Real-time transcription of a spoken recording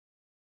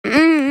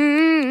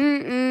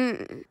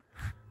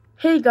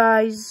Hey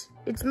guys,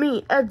 it's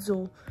me,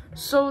 Edsel.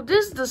 So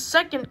this is the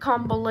second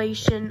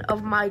compilation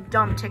of my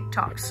dumb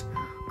TikToks.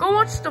 Go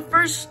watch the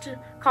first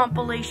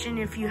compilation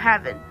if you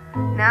haven't.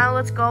 Now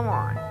let's go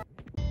on.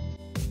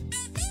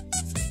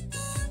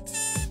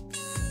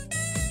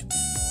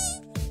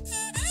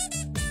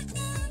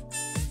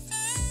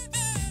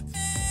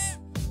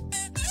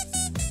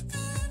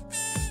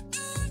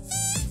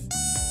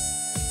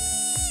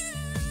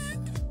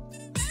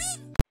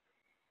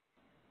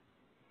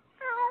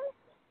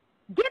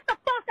 Get the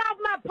fuck out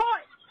of my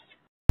porch!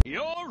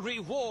 Your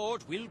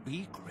reward will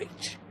be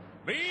great.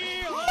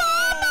 Behold!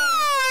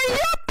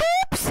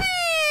 Whoopsie!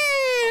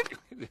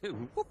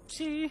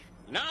 Whoopsie!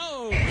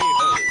 Now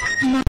behold!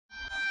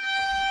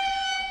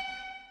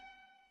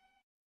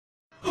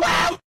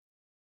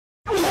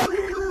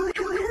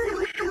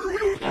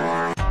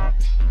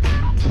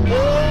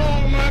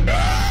 Oh my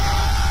God!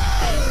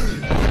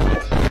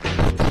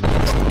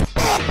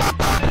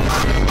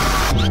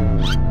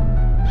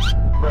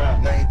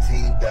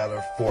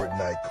 $19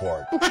 Fortnite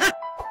card. What the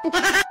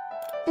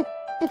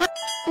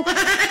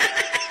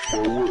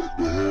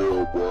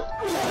hell, bro?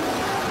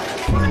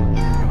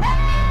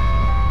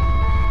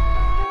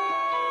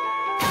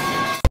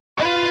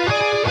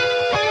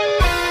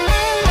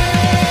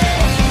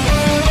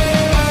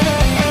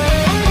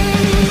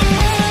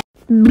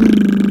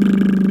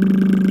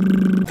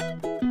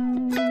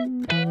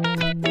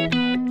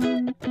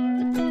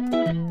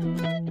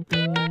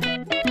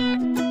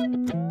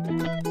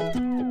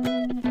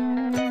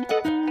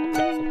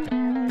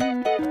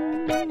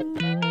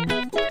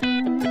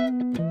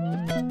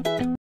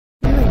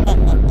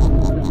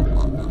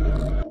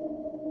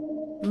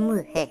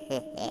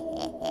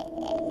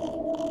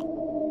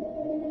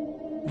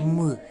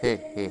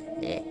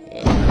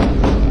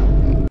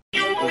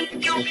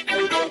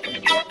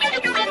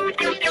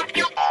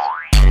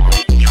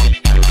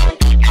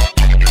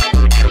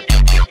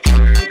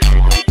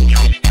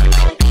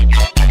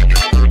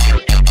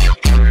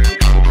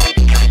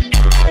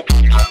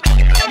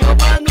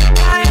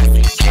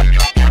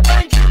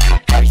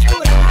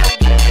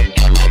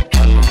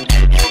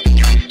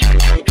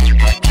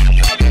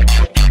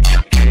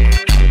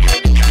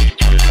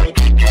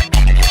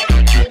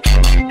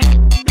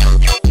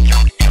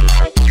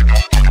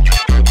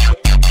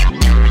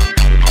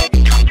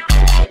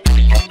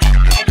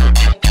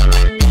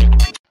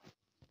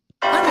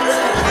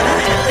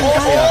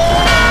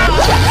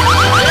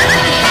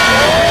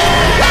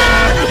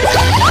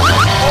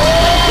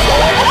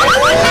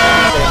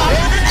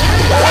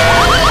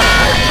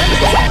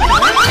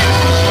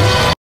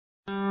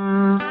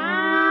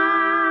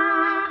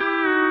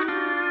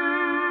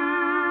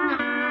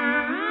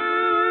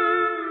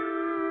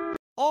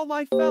 All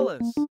my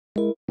fellas.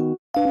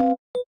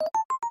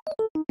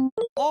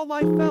 All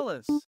my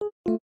fellas.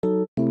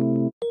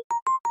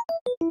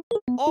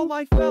 All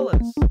my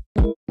fellas.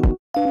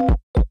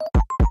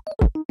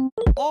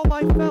 All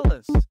my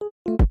fellas.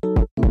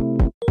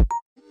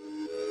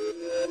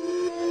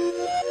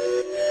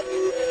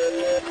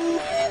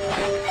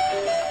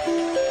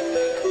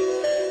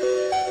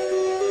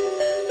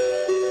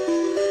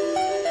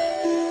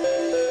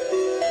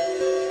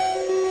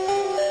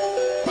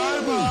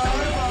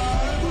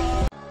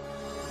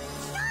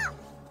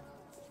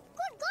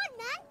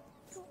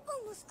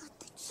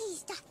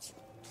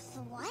 The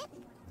what?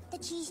 The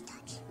cheese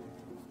touch.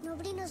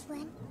 Nobody knows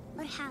when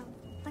or how,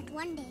 but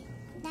one day,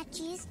 that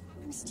cheese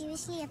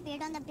mysteriously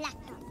appeared on the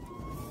blacktop.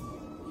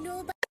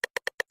 Nobody...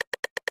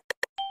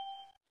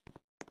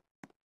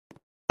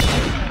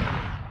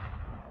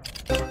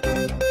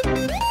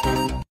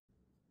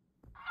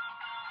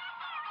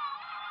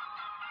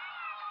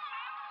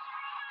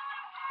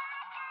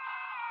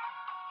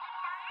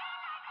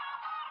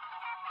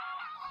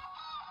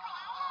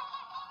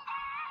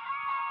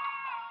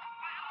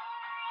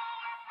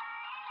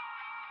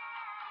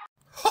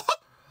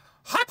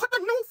 I put the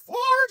new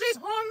 4Gs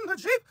on the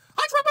Jeep.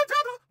 I drop a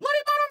down the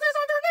bloody bottoms is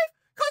underneath.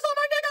 Cause all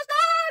my niggas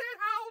died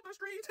out the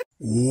street.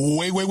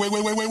 Wait. What the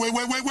hell?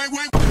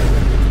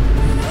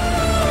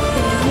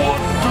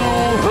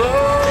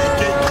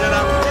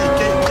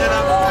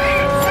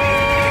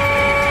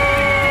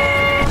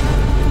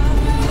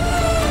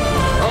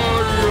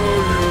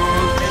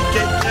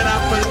 Get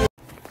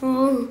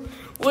Oh,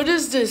 what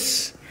is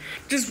this?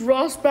 This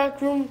Ross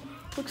back room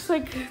looks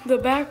like the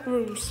back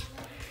rooms.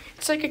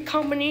 It's like a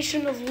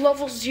combination of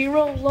level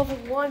 0, level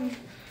 1.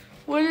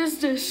 What is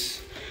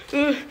this?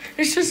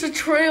 It's just a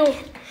trail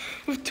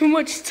with too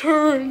much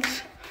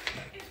turns.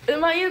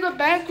 Am I in the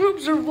back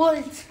rooms or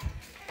what?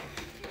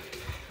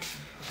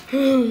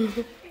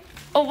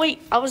 Oh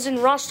wait, I was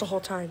in Ross the whole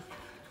time.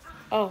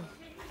 Oh.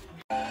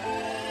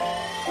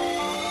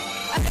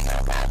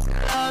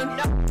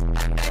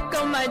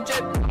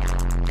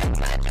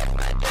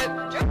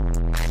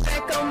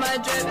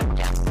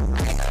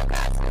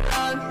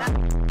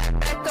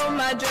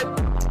 My drip.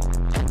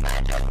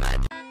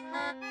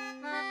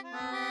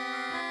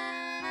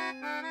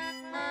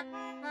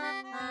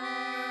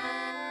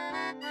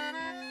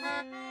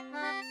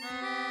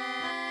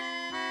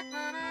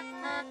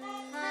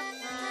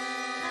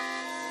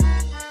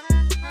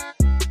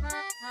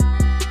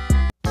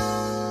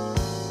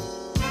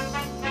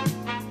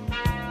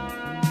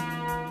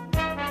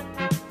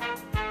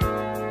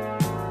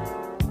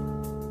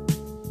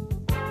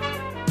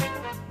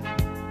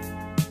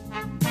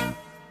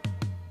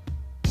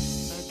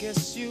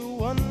 guess you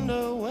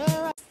wonder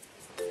where I...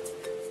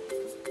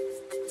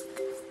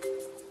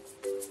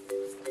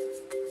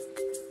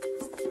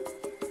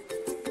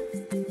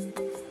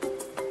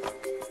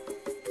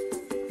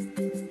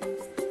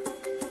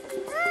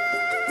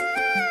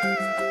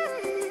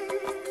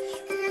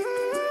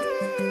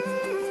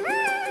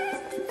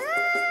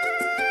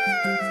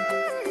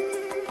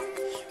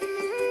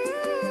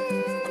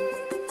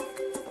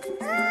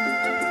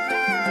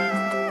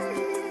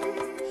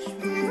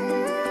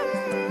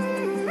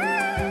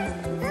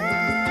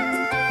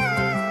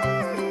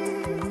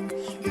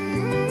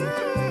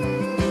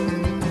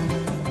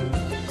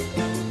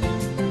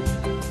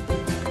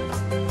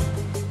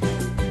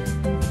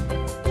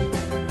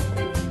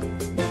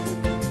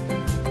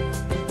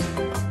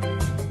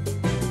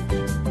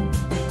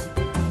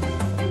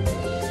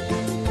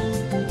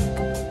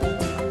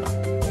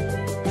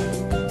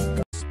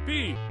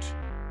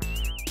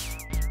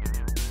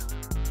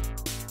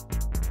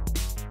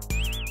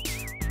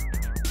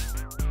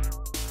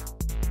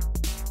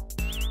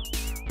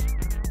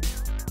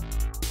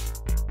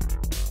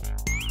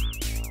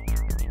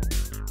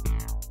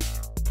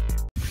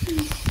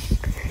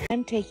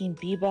 I'm taking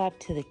Bebop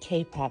to the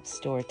K-pop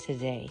store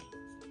today.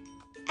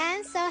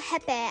 I'm so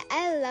happy.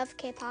 I love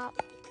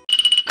K-pop.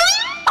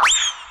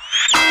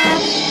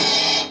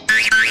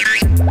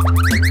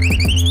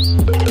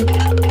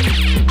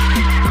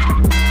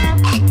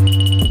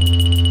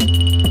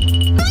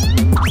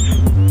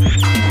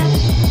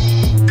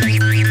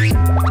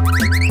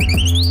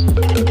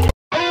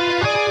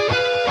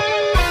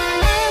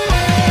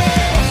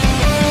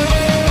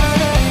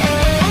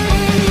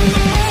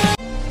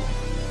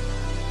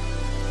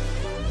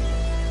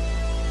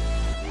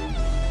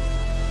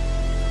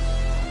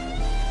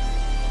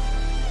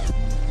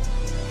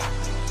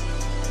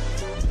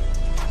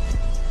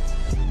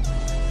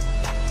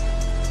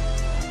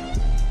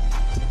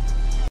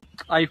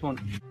 iPhone.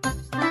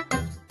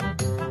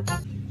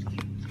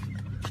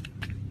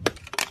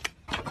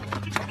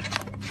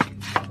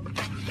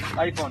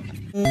 iPhone.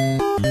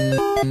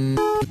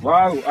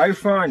 Wow,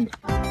 iPhone.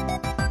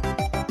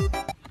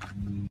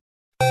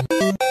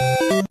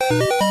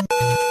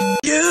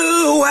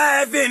 You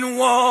have been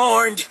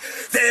warned.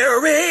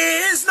 There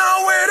is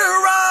nowhere to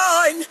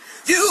run.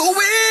 You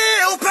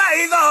will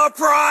pay the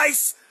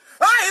price.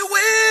 I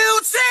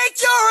will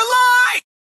take your life.